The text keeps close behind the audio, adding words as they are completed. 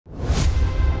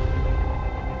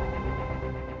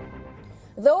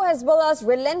Though Hezbollah's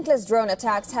relentless drone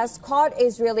attacks has caught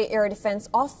Israeli air defense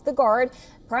off the guard,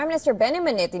 Prime Minister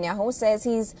Benjamin Netanyahu says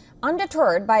he's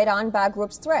undeterred by Iran-backed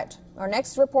group's threat. Our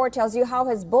next report tells you how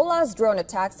Hezbollah's drone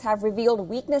attacks have revealed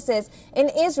weaknesses in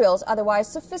Israel's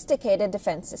otherwise sophisticated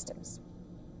defense systems.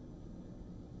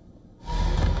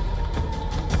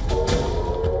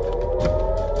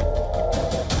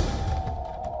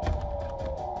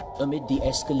 Amid the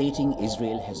escalating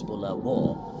Israel-Hezbollah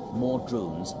war, more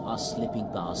drones are slipping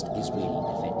past Israeli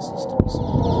defense systems.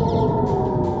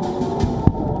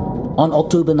 On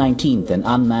October 19th, an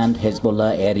unmanned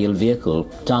Hezbollah aerial vehicle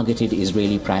targeted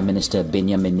Israeli Prime Minister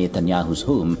Benjamin Netanyahu's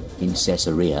home in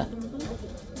Caesarea.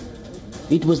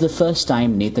 It was the first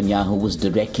time Netanyahu was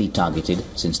directly targeted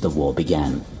since the war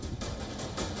began.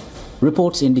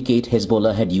 Reports indicate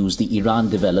Hezbollah had used the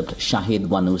Iran-developed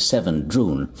Shahed-107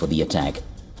 drone for the attack.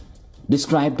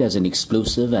 Described as an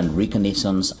explosive and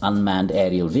reconnaissance unmanned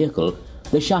aerial vehicle,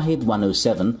 the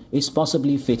Shahed-107 is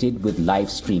possibly fitted with live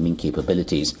streaming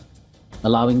capabilities,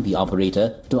 allowing the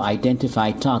operator to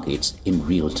identify targets in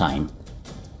real time.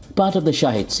 Part of the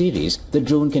Shahed series, the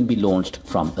drone can be launched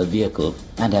from a vehicle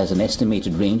and has an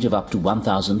estimated range of up to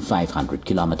 1,500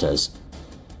 kilometers.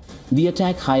 The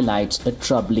attack highlights a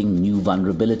troubling new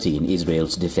vulnerability in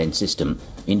Israel's defense system,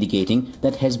 indicating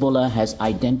that Hezbollah has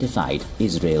identified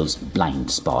Israel's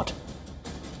blind spot.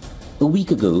 A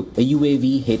week ago, a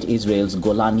UAV hit Israel's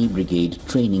Golani Brigade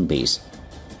training base,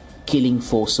 killing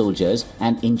 4 soldiers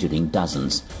and injuring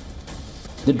dozens.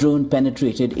 The drone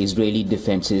penetrated Israeli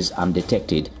defenses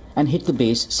undetected and hit the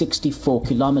base 64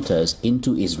 kilometers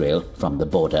into Israel from the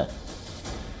border.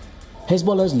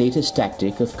 Hezbollah's latest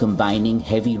tactic of combining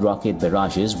heavy rocket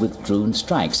barrages with drone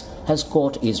strikes has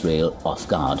caught Israel off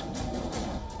guard.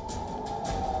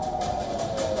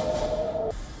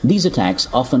 These attacks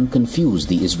often confuse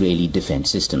the Israeli defense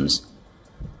systems.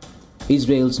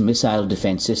 Israel's missile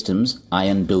defense systems,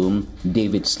 Iron Dome,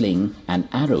 David Sling and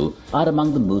Arrow, are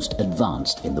among the most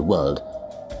advanced in the world.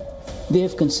 They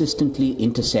have consistently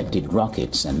intercepted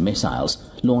rockets and missiles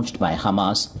launched by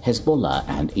Hamas, Hezbollah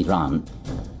and Iran.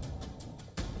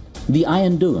 The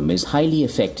Iron Dome is highly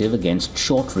effective against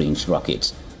short-range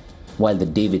rockets, while the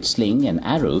David Sling and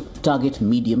Arrow target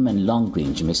medium and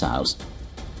long-range missiles.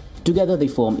 Together they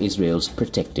form Israel's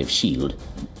protective shield.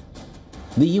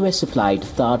 The US-supplied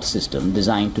THAAD system,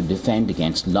 designed to defend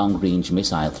against long-range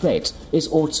missile threats, is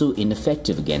also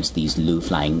ineffective against these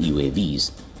low-flying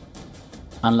UAVs.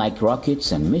 Unlike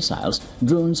rockets and missiles,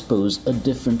 drones pose a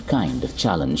different kind of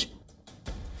challenge.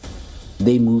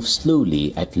 They move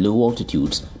slowly at low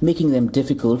altitudes, making them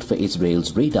difficult for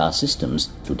Israel's radar systems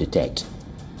to detect.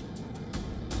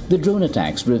 The drone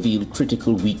attacks reveal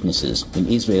critical weaknesses in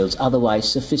Israel's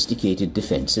otherwise sophisticated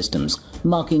defense systems,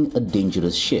 marking a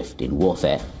dangerous shift in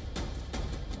warfare.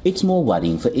 It's more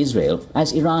worrying for Israel,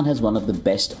 as Iran has one of the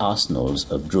best arsenals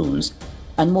of drones.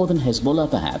 And more than Hezbollah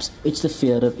perhaps, it's the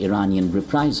fear of Iranian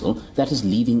reprisal that is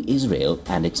leaving Israel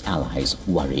and its allies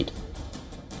worried.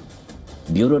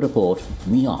 Bureau Report,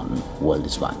 WION World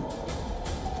is One.